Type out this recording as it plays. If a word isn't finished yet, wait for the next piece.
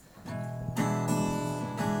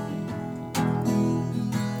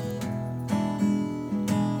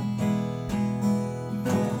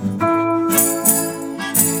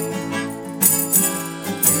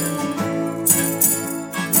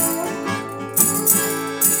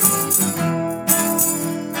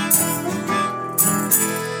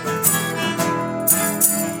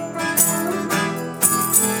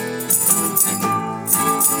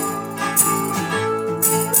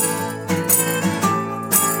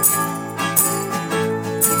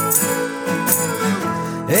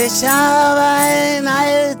Ich habe ein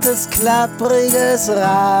altes, klappriges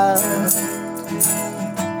Rad.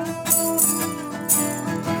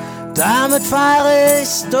 Damit fahre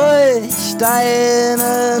ich durch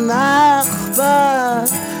deine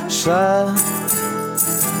Nachbarschaft.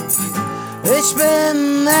 Ich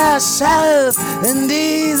bin der Sheriff in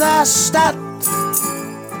dieser Stadt.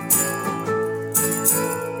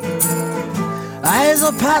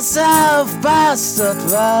 Also pass auf, Bastard,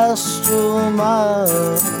 was du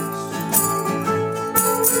machst.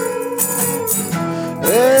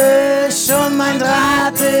 Ich und mein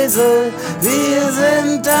Drahtesel, wir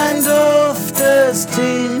sind ein duftes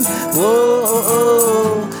Team. Oh, oh,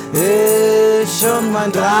 oh. Ich und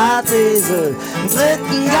mein Drahtesel, im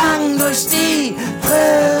dritten Gang durch die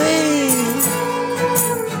Prärie.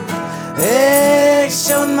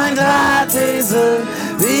 Ich und mein Drahtesel,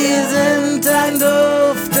 wir sind ein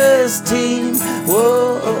duftes Team.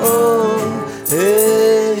 Oh, oh, oh.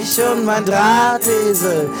 Ich und mein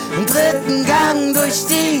Drahtesel, im dritten Gang durch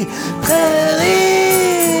die Prärie.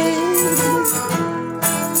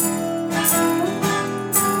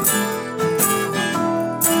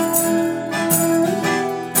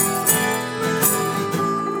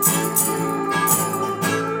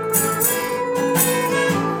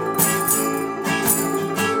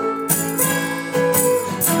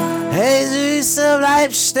 Hey Süße,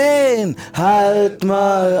 bleib stehen, halt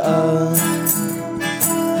mal an.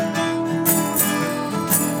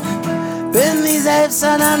 Bin die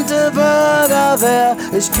selbsternannte Bürgerwehr,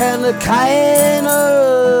 ich kenne keine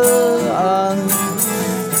Angst.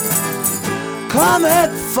 Komm,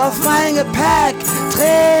 hüpf auf mein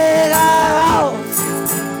Gepäckträger rauf.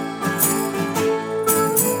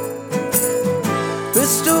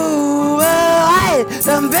 Bist du bereit,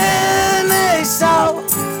 dann bin ich's auch.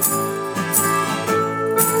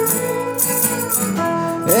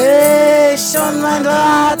 Ich und mein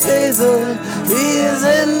Drahtesel, wir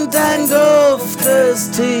sind ein duftes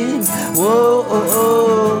Team. Oh, oh,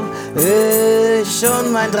 oh. Ich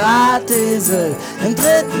und mein Drahtesel, im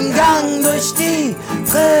dritten Gang durch die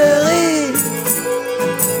Prärie.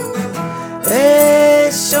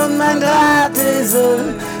 Ich und mein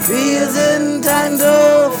Drahtesel, wir sind ein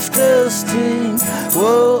duftes Team.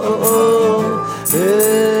 Oh, oh, oh.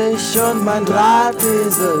 Ich und mein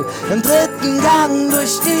Drahtesel, im dritten Gang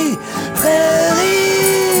durch die Prärie.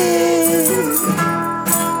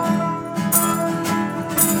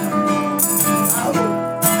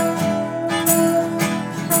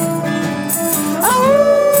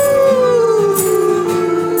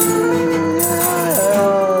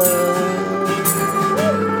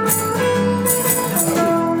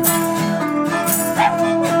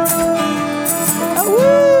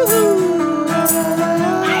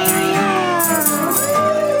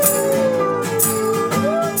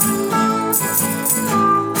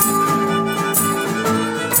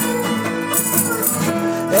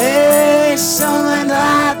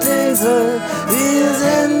 Wir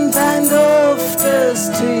sind ein duftes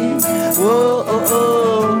Team. Oh, oh,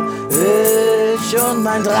 oh. Ich und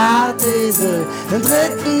mein Drahtesel, im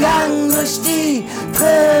dritten Gang durch die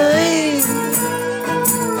Prärie.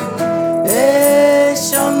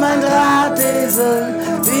 Ich und mein Drahtesel,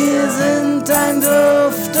 wir sind ein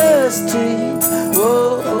duftes Team.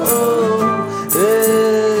 Oh, oh, oh.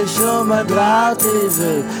 Ich und mein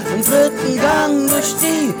Drahtesel, im dritten Gang durch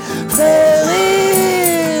die Prärie.